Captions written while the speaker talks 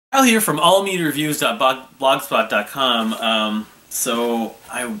Kyle here from allmeatreviews.blogspot.com. So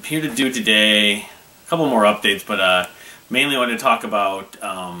I'm here to do today a couple more updates, but mainly I want to talk about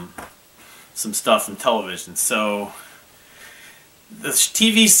some stuff in television. So the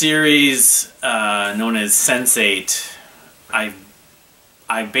TV series known as Sense8,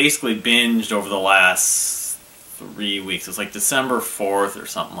 I basically binged over the last 3 weeks. It was like December 4th or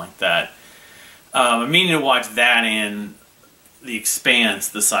something like that. I'm meaning to watch that and The Expanse,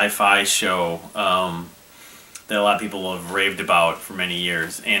 the sci-fi show that a lot of people have raved about for many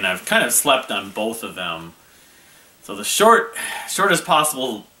years, and I've kind of slept on both of them. So the shortest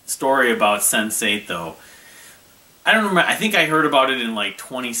possible story about Sense8, though, I don't remember. I think I heard about it in like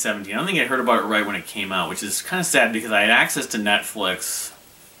 2017. I don't think I heard about it right when it came out, which is kind of sad because I had access to Netflix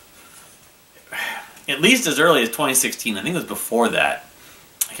at least as early as 2016. I think it was before that.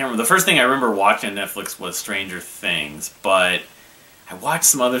 I can't remember. The first thing I remember watching on Netflix was Stranger Things, but I watched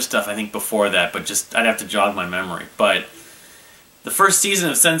some other stuff I think before that, but just I'd have to jog my memory. But the first season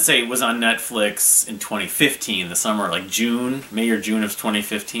of Sense8 was on Netflix in 2015, the summer, like June, May or June of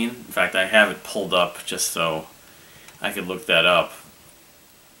 2015. In fact, I have it pulled up just so I could look that up.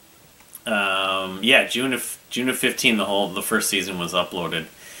 Yeah, June of 15, the first season was uploaded.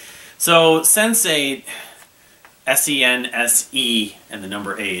 So Sense8, S-E-N-S-E and the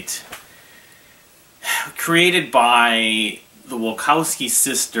number 8, created by the Wachowski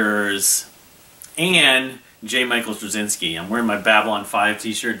sisters and J. Michael Straczynski. I'm wearing my Babylon 5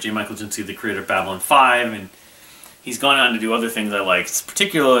 t-shirt. J. Michael Straczynski, the creator of Babylon 5, and he's gone on to do other things I like,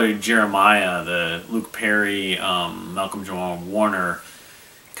 particularly Jeremiah, the Luke Perry, Malcolm Jamal Warner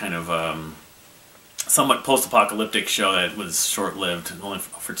kind of somewhat post-apocalyptic show that was short-lived, only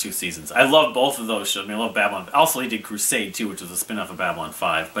for 2 seasons. I love both of those shows. I mean, I love Babylon. Also, he did Crusade, too, which was a spin-off of Babylon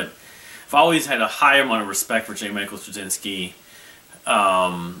 5. But I've always had a high amount of respect for J. Michael Straczynski.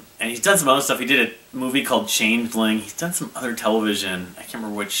 And he's done some other stuff. He did a movie called Changeling. He's done some other television. I can't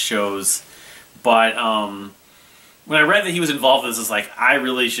remember which shows. But when I read that he was involved in this, I was like, I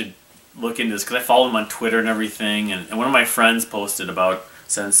really should look into this, because I follow him on Twitter and everything. And one of my friends posted about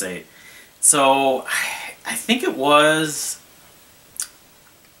Sense8. So, I think it was,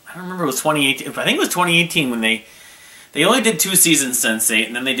 I don't remember, it was 2018, I think it was 2018 when they only did 2 seasons Sense8,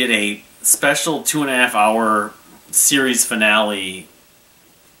 and then they did a special 2.5-hour series finale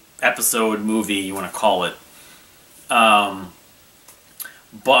episode, movie, you want to call it. But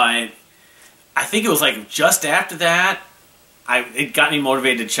I think it was like just after that, it got me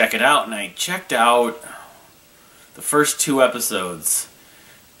motivated to check it out, and I checked out the first 2 episodes.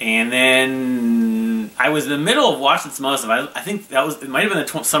 And then I was in the middle of watching some other stuff. I think it might have been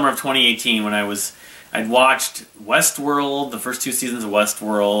the summer of 2018 when I'd watched Westworld, the first 2 seasons of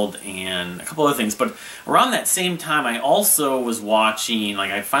Westworld, and a couple other things. But around that same time, I also was watching,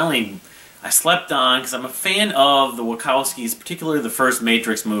 like I slept on, because I'm a fan of the Wachowskis, particularly the first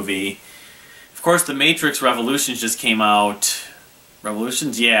Matrix movie. Of course, The Matrix Revolutions just came out.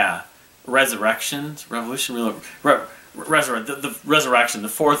 Revolutions? Yeah. Resurrections? Revolution? The Resurrection, the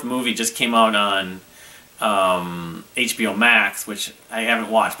 4th movie, just came out on HBO Max, which I haven't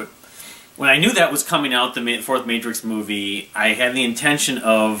watched. But when I knew that was coming out, the 4th Matrix movie, I had the intention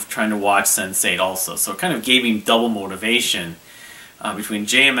of trying to watch Sense8 also. So it kind of gave me double motivation between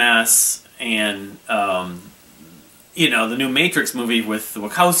JMS and you know, the new Matrix movie with the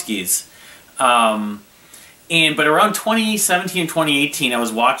Wachowskis. But around 2017 and 2018, I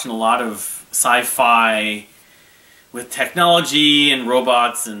was watching a lot of sci-fi with technology and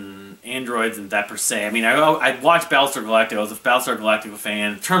robots and androids and that per se. I mean, I'd watched Battlestar Galactica. I was a Battlestar Galactica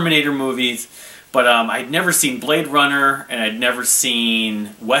fan, Terminator movies, but I'd never seen Blade Runner, and I'd never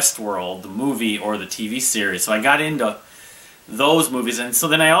seen Westworld, the movie or the TV series. So I got into those movies, and so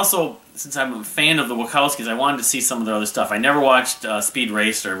then I also, since I'm a fan of the Wachowskis, I wanted to see some of their other stuff. I never watched Speed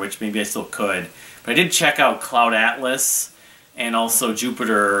Racer, which maybe I still could, but I did check out Cloud Atlas and also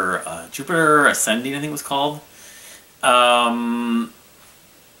Jupiter Ascending, I think it was called. Cloud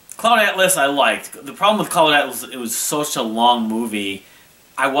Atlas I liked. The problem with Cloud Atlas, it was such a long movie.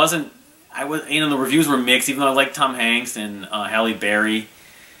 You know, the reviews were mixed, even though I liked Tom Hanks and Halle Berry.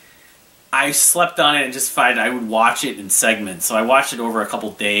 I slept on it and just decided I would watch it in segments. So I watched it over a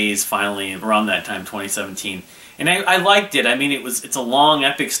couple days, finally, around that time, 2017. And I liked it. I mean, it's a long,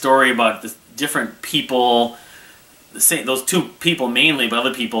 epic story about the different people, those 2 people mainly, but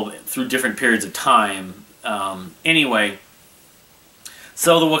other people through different periods of time. Anyway,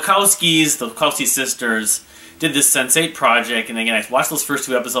 so the Wachowski sisters, did this Sense8 project, and again, I watched those first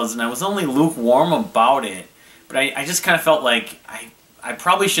 2 episodes, and I was only lukewarm about it, but I just kind of felt like I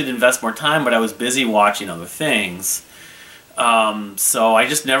probably should invest more time, but I was busy watching other things. So I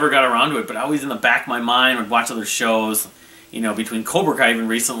just never got around to it, but always in the back of my mind would watch other shows, you know, between Cobra Kai even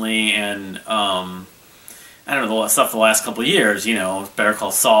recently and, I don't know, the stuff the last couple of years, you know, Better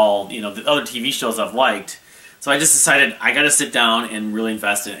Call Saul, you know, the other TV shows I've liked. So I just decided I got to sit down and really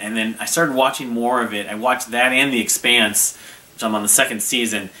invest in it. And then I started watching more of it. I watched that and The Expanse, which I'm on the second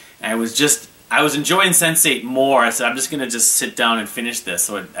season. And I was enjoying Sense8 more. I said, I'm just going to just sit down and finish this.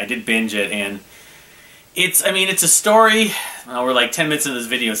 So I did binge it. And it's a story. We're like 10 minutes into this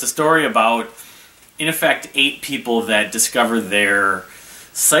video. It's a story about, in effect, 8 people that discover they're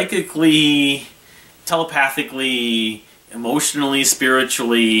psychically, telepathically, emotionally,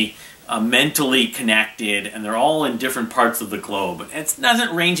 spiritually, mentally connected, and they're all in different parts of the globe. It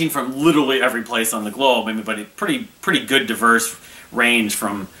doesn't ranging from literally every place on the globe, I mean, but a pretty good diverse range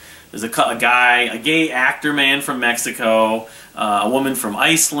from, there's a gay actor man from Mexico, a woman from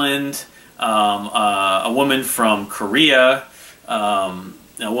Iceland, a woman from Korea,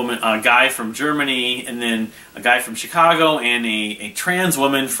 a guy from Germany, and then a guy from Chicago, and a trans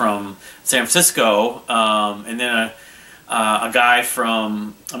woman from San Francisco, and then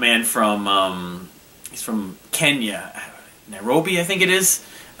a man from, he's from Kenya, Nairobi, I think it is.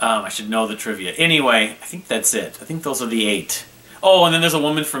 I should know the trivia. Anyway, I think that's it. I think those are the 8. Oh, and then there's a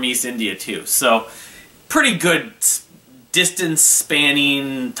woman from East India too. So, pretty good distance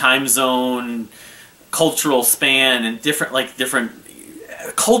spanning, time zone, cultural span, and different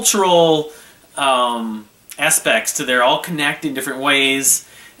cultural aspects to they're all connect in different ways.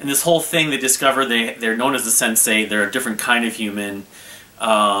 And this whole thing they discover, they're known as the Sense8, they're a different kind of human,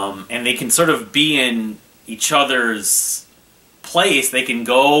 and they can sort of be in each other's place. They can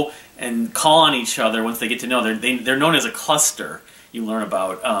go and call on each other once they get to know. They're known as a cluster, you learn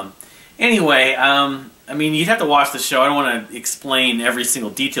about. Anyway, I mean, you'd have to watch the show. I don't want to explain every single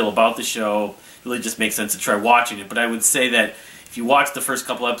detail about the show. It really just makes sense to try watching it. But I would say that if you watch the first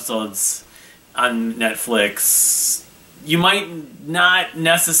couple episodes on Netflix, you might not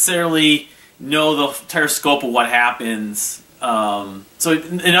necessarily know the entire scope of what happens. So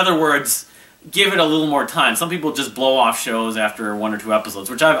in other words, give it a little more time. Some people just blow off shows after 1 or 2 episodes,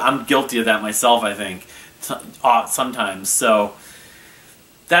 which I'm guilty of that myself, I think, sometimes. So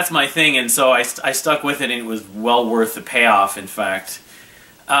that's my thing, and so I stuck with it, and it was well worth the payoff, in fact.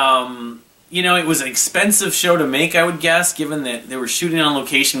 You know, it was an expensive show to make, I would guess, given that they were shooting on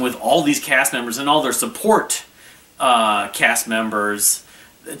location with all these cast members and all their support cast members.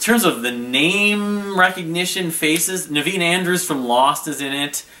 In terms of the name recognition, faces, Naveen Andrews from Lost is in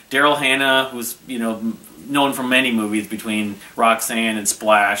it. Daryl Hannah, who's, you know, known from many movies between Roxanne and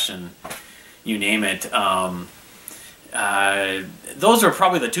Splash and you name it. Those are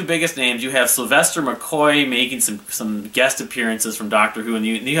probably the 2 biggest names. You have Sylvester McCoy making some guest appearances from Doctor Who, and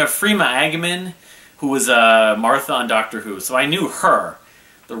you have Freema Agyeman, who was Martha on Doctor Who. So I knew her.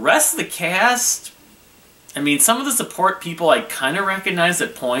 The rest of the cast, I mean, some of the support people I kind of recognized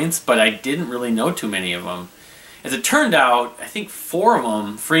at points, but I didn't really know too many of them. As it turned out, I think 4 of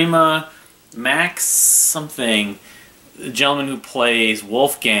them, Freema, Max something, the gentleman who plays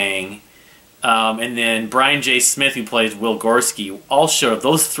Wolfgang, and then Brian J. Smith, who plays Will Gorski, all showed up.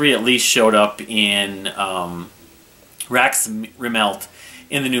 Those 3 at least showed up in Rax Rimmelt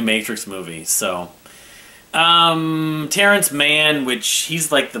in the new Matrix movie. So, Terrence Mann, which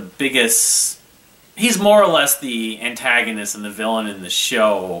he's like the biggest... He's more or less the antagonist and the villain in the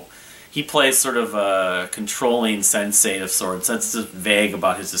show. He plays sort of a controlling Sense8 of sorts. That's just vague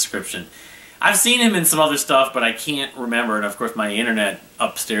about his description. I've seen him in some other stuff, but I can't remember. And of course, my internet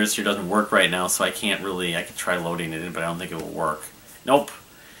upstairs here doesn't work right now, so I can't really... I could try loading it in, but I don't think it will work. Nope.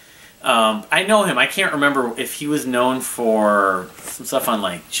 I know him. I can't remember if he was known for some stuff on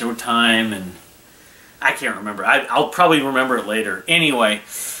like Showtime, and I can't remember. I'll probably remember it later. Anyway,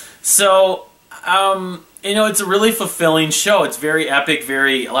 so... you know, it's a really fulfilling show. It's very epic,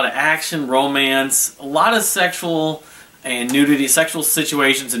 a lot of action, romance, a lot of sexual and nudity, sexual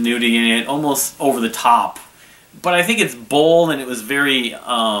situations and nudity in it, almost over the top. But I think it's bold, and it was very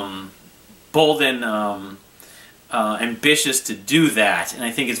bold and ambitious to do that. And I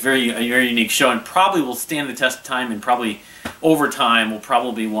think it's a very unique show, and probably will stand the test of time, and probably over time will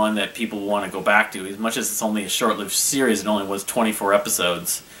probably be one that people will want to go back to. As much as it's only a short-lived series, it only was 24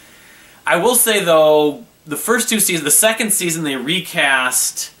 episodes. I will say, though, the first 2 seasons, the second season, they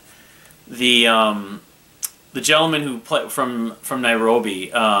recast the gentleman who played from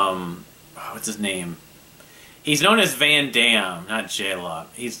Nairobi. What's his name? He's known as Van Damme, not J-Lo.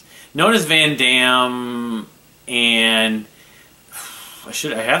 He's known as Van Damme, and I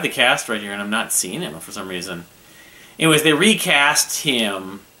have the cast right here, and I'm not seeing him for some reason. Anyways, they recast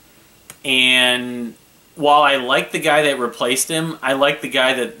him, and while I like the guy that replaced him, I like the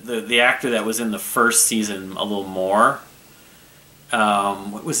guy that the actor that was in the first season a little more.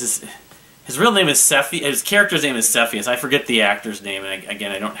 What was his? His real name is Cepheus. His character's name is Cepheus. I forget the actor's name, and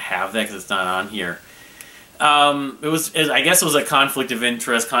again, I don't have that because it's not on here. I guess it was a conflict of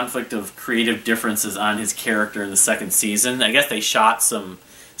interest, conflict of creative differences on his character in the second season. I guess they shot some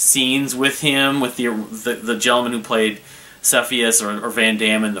scenes with him, with the gentleman who played Cepheus or Van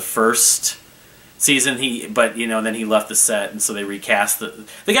Damme in the first season. But then he left the set, and so they recast the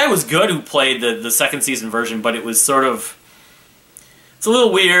guy was good who played the second season version, but it was sort of, it's a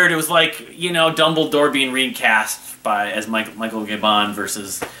little weird. It was like, Dumbledore being recast as Michael Gambon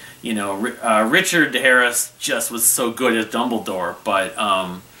versus, Richard Harris just was so good as Dumbledore. But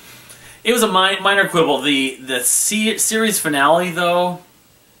it was a minor quibble. The series finale, though,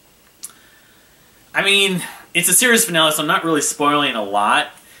 I mean, it's a series finale, so I'm not really spoiling a lot.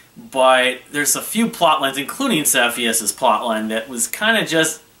 But there's a few plot lines, including Cepheus's plot line, that was kind of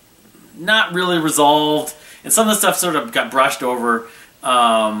just not really resolved. And some of the stuff sort of got brushed over.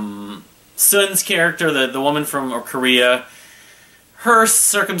 Sun's character, the woman from Korea, her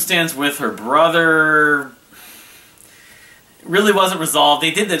circumstance with her brother really wasn't resolved.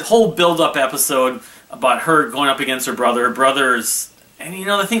 They did that whole build-up episode about her going up against her brother. Her brother's, and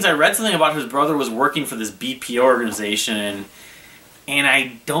the things I read something about his brother was working for this BPO organization, and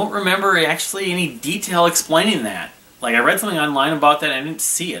I don't remember actually any detail explaining that. Like, I read something online about that, and I didn't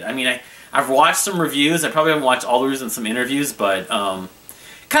see it. I mean, I've watched some reviews. I probably haven't watched all the reviews and some interviews, but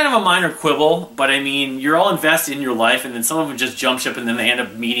kind of a minor quibble. But I mean, you're all invested in your life, and then some of them just jump ship, and then they end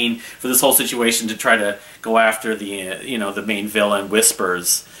up meeting for this whole situation to try to go after the the main villain,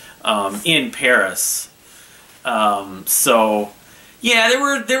 Whispers, in Paris. So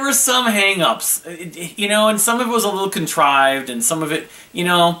yeah, there were some hang-ups, and some of it was a little contrived, and some of it,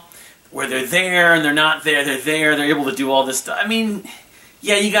 where they're there and they're not there, they're able to do all this stuff. I mean,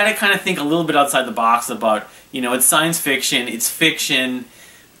 yeah, you got to kind of think a little bit outside the box about, it's science fiction, it's fiction.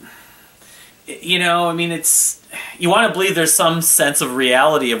 I mean, you want to believe there's some sense of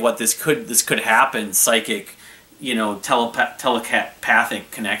reality of what this could happen, psychic,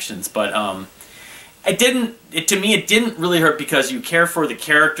 telepathic connections. But to me, it didn't really hurt because you care for the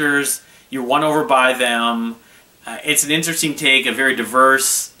characters, you're won over by them. It's an interesting take, a very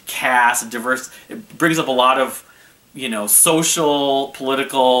diverse cast, it brings up a lot of, social,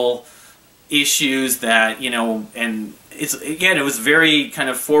 political issues that, and it was very kind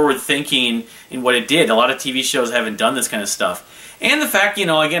of forward thinking in what it did. A lot of TV shows haven't done this kind of stuff. And the fact,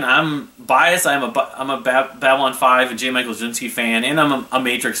 again, I'm biased. I'm a Babylon 5 and J. Michael Straczynski fan, and I'm a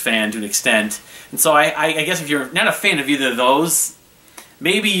Matrix fan to an extent. And so I guess if you're not a fan of either of those,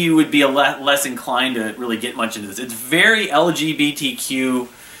 maybe you would be less inclined to really get much into this. It's very LGBTQ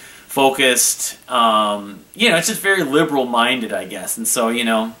focused. It's just very liberal-minded, I guess. And so,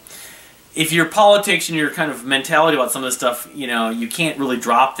 if your politics and your kind of mentality about some of this stuff, you can't really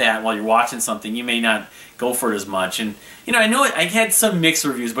drop that while you're watching something. You may not go for it as much. And, I know I had some mixed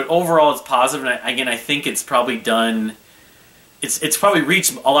reviews, but overall it's positive. And I think it's probably done, it's probably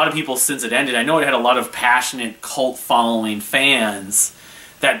reached a lot of people since it ended. I know it had a lot of passionate cult following fans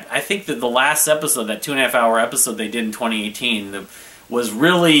that I think that the last episode, that 2.5-hour episode they did in 2018, was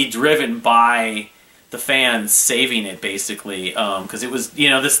really driven by the fans saving it, basically, because it was,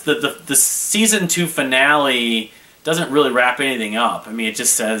 the season 2 finale doesn't really wrap anything up. I mean, it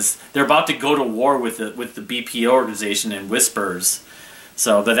just says they're about to go to war with the BPO organization and Whispers.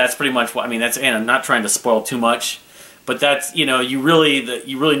 So that's pretty much what I mean. And I'm not trying to spoil too much, but that's you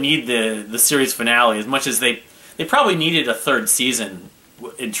really need the series finale as much as they probably needed a third season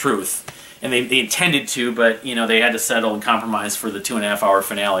in truth, and they intended to, but they had to settle and compromise for the 2.5-hour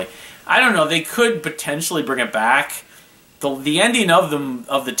finale. I don't know. They could potentially bring it back. The ending of the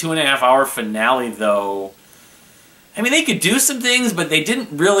 2.5-hour finale, though, I mean, they could do some things, but they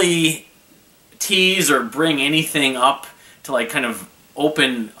didn't really tease or bring anything up to like kind of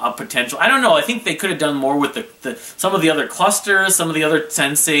open up potential. I don't know. I think they could have done more with some of the other clusters, some of the other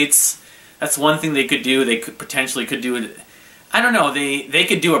Sense8s. That's one thing they could do. They could potentially do it. I don't know. They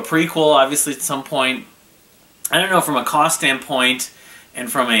could do a prequel, obviously, at some point. I don't know, from a cost standpoint and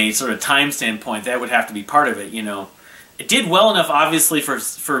from a sort of time standpoint, that would have to be part of it. It did well enough, obviously, for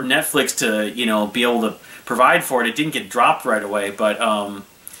Netflix to be able to provide for it. It didn't get dropped right away, but and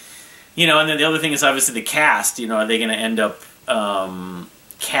then the other thing is obviously the cast. Are they going to end up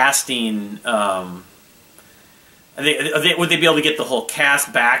casting? Would they be able to get the whole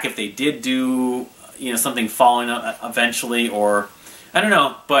cast back if they did do something following up eventually, or I don't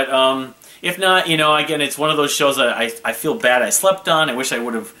know, but if not, again, it's one of those shows that I feel bad I slept on. I wish I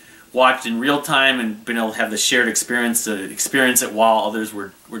would have watched in real time and been able to have the shared experience to experience it while others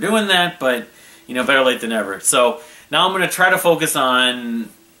were doing that, but, you know, better late than never. So now I'm going to try to focus on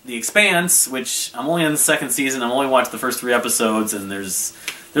The Expanse, which I'm only on the 2nd season. I've only watched the first 3 episodes, and there's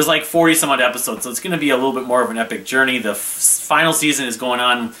like 40 some odd episodes, so it's going to be a little bit more of an epic journey. The final season is going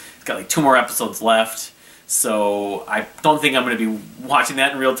on. It's got like 2 more episodes left, so I don't think I'm going to be watching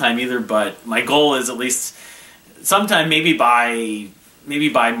that in real time either, but my goal is at least sometime maybe by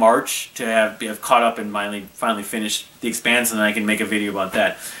March to have caught up and finally finished The Expanse, and then I can make a video about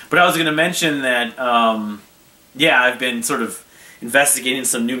that. But I was going to mention that, yeah, I've been sort of investigating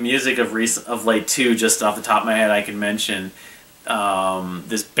some new music of late too. Just off the top of my head, I can mention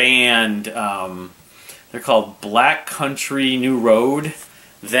this band. They're called Black Country New Road.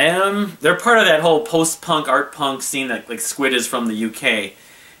 They're part of that whole post-punk, art punk scene that like Squid is from the UK.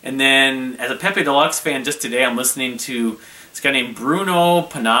 And then as a Pepe Deluxe fan, just today I'm listening to this guy named Bruno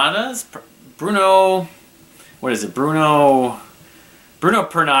Panadas. Bruno Pernadas,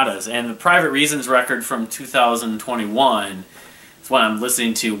 and the Private Reasons record from 2021 is what I'm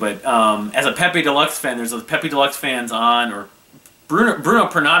listening to. But as a Pepe Deluxe fan, there's a Pepe Deluxe fans on, or Bruno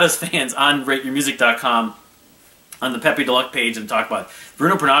Pernadas fans on RateYourMusic.com on the Pepe Deluxe page, and talk about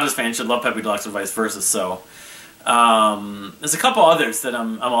Bruno Pernadas fans should love Pepe Deluxe or vice versa. So there's a couple others that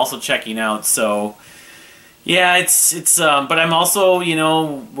I'm also checking out. So yeah, but I'm also, you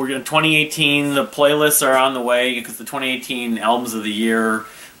know, we're in 2018. The playlists are on the way because the 2018 albums of the year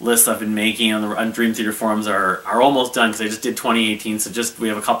lists I've been making on Dream Theater forums are almost done, because I just did 2018. So we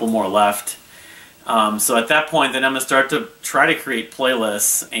have a couple more left. So at that point, then I'm gonna start to try to create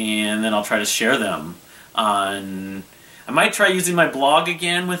playlists, and then I'll try to share them on. I might try using my blog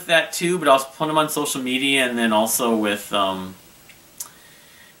again with that too, but I'll put them on social media, and then also with you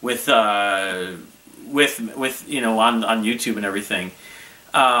know, on YouTube and everything.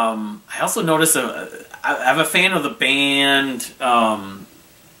 I also noticed I'm a fan of the band.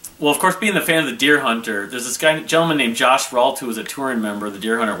 Well, of course, being the fan of the Deer Hunter, there's this gentleman named Josh Ralt who was a touring member of the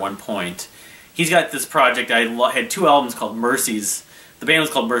Deer Hunter at one point. He's got this project. I had 2 albums called Mercies. The band was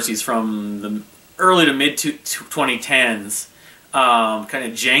called Mercies from the early to mid 2010s. Kind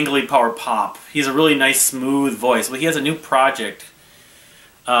of jangly power pop. He has a really nice, smooth voice. Well, he has a new project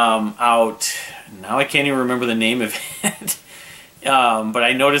out. Now I can't even remember the name of it. But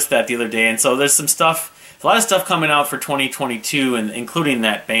I noticed that the other day, and so there's a lot of stuff coming out for 2022, and including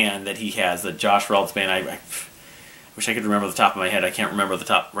that band that he has, the Josh Ralt's band. I wish I could remember the top of my head. I can't remember the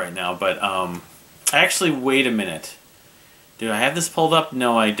top right now, but actually, wait a minute. Do I have this pulled up?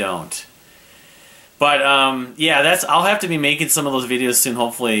 No, I don't. But yeah, I'll have to be making some of those videos soon.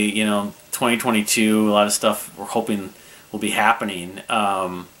 Hopefully, you know, 2022. A lot of stuff we're hoping will be happening.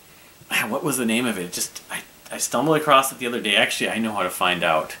 What was the name of it? I stumbled across it the other day. Actually, I know how to find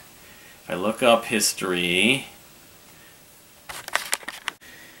out. If I look up history,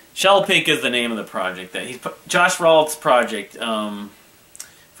 Shell Pink is the name of the project that Josh Ralt's project from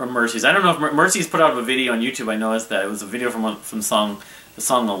Mercies. I don't know if Mercies put out a video on YouTube. I noticed that it was a video from the song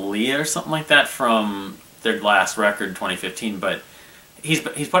Aaliyah or something like that from their last record in 2015. But he's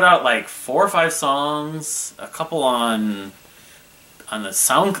put out like 4 or 5 songs, a couple on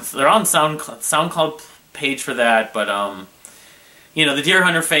the they're on SoundCloud page for that. But you know, the Deer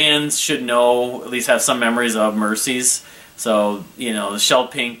Hunter fans should know, at least have some memories of Mercies. So, you know, the Shell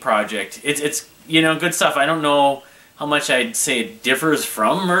Pink project, it's you know, good stuff. I don't know how much I'd say it differs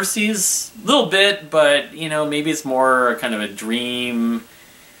from Mercies, a little bit, but you know, maybe it's more kind of a dream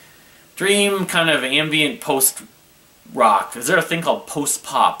kind of ambient post rock. Is there a thing called post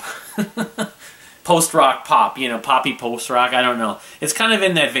pop? Post rock pop, you know, poppy post rock. I don't know. It's kind of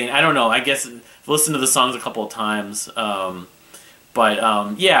in that vein. I don't know. I guess I've listened to the songs a couple of times.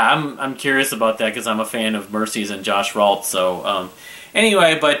 But yeah, I'm curious about that because I'm a fan of Mercies and Josh Ralt. So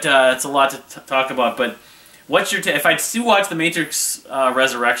anyway, but it's a lot to talk about. But what's your if I do watch The Matrix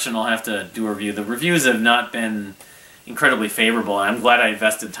Resurrection, I'll have to do a review. The reviews have not been incredibly favorable, and I'm glad I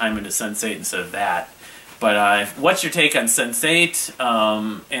invested time into Sense8 instead of that. But what's your take on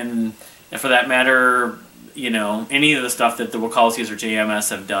Sense8? And for that matter, you know, any of the stuff that the Wachowskis or JMS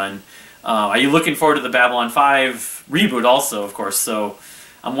have done. Are you looking forward to the Babylon 5 reboot also, of course? So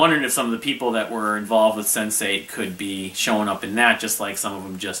I'm wondering if some of the people that were involved with Sense8 could be showing up in that, just like some of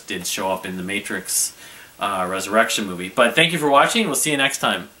them just did show up in the Matrix Resurrection movie. But thank you for watching. We'll see you next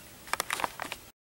time.